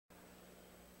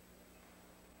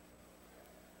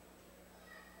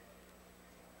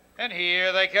And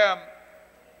here they come.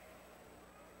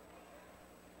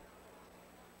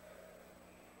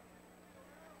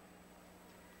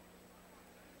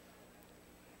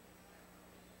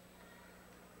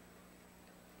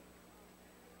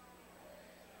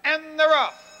 And they're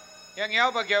off. Young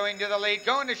Elba going to the lead,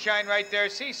 going to shine right there.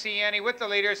 CC Annie with the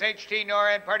leaders, HT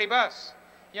Nora and Party Bus.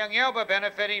 Young Elba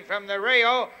benefiting from the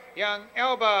rail. Young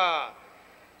Elba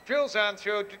drills on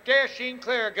through, dashing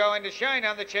clear, going to shine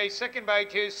on the chase. Second by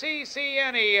 2, CC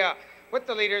Annie with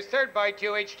the leaders. Third by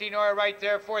 2, HT Nora right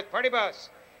there. Fourth, Party Bus.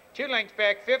 2 lengths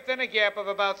back. Fifth in a gap of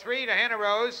about 3 to Hannah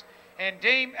Rose. And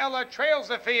Dame Ella trails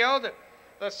the field.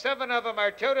 The 7 of them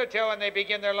are toe-to-toe, and they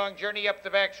begin their long journey up the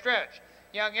back stretch.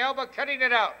 Young Elba cutting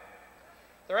it out.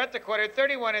 They're at the quarter,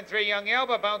 31 and 3. Young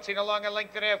Elba bouncing along a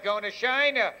length and a half, going to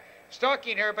shine.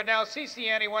 Stalking her, but now CC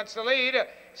Annie wants the lead.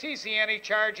 CC Annie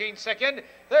charging second.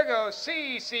 There goes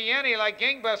CC Annie like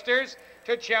gangbusters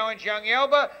to challenge Young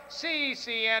Elba.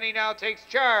 CC Annie now takes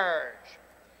charge.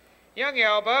 Young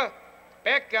Elba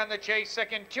back on the chase,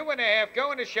 second, 2.5,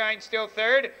 going to shine, still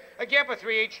third. A gap of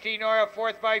 3, HT Nora,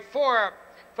 fourth by 4.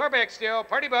 Far back still,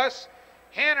 Party Bus,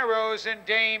 Hannah Rose, and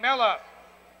Dame Ella.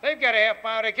 They've got a half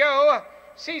mile to go.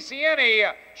 CC Annie,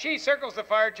 she circles the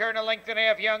far turn, a length and a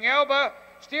half. Young Elba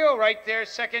still right there,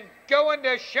 second, going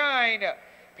to shine.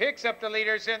 Picks up the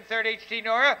leaders in third, HT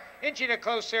Nora, inching it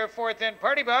close there, fourth in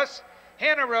Party Bus.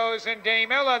 Hannah Rose and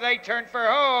Dame Ella, they turn for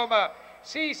home.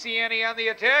 CC Annie on the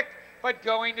attack, but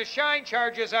going to shine,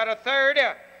 charges out of third.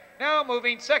 Now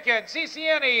moving second, CC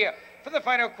Annie for the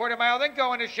final quarter mile, then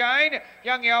going to shine.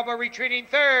 Young Elba retreating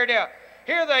third.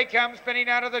 Here they come, spinning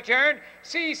out of the turn.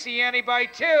 CC Annie by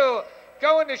 2.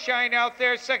 Going to shine out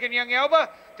there, second, Young Elba.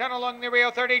 Down along the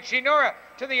rail, third, HT Nora.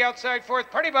 To the outside,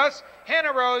 fourth, Party Bus.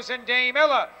 Hannah Rose and Dame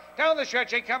Ella. Down the stretch,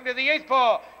 they come to the 8th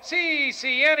pole.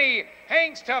 CC Annie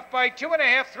hangs tough by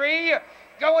 2.5, 3.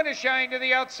 Going to shine to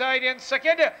the outside in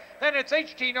second. Then it's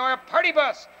HT Nora, Party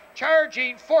Bus.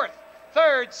 Charging fourth,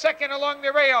 third, second along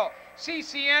the rail.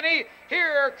 CC Annie,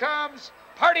 here comes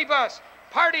Party Bus.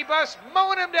 Party Bus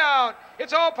mowing him down.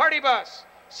 It's all Party Bus.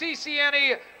 CC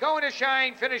Annie going to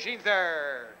shine, finishing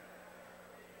third.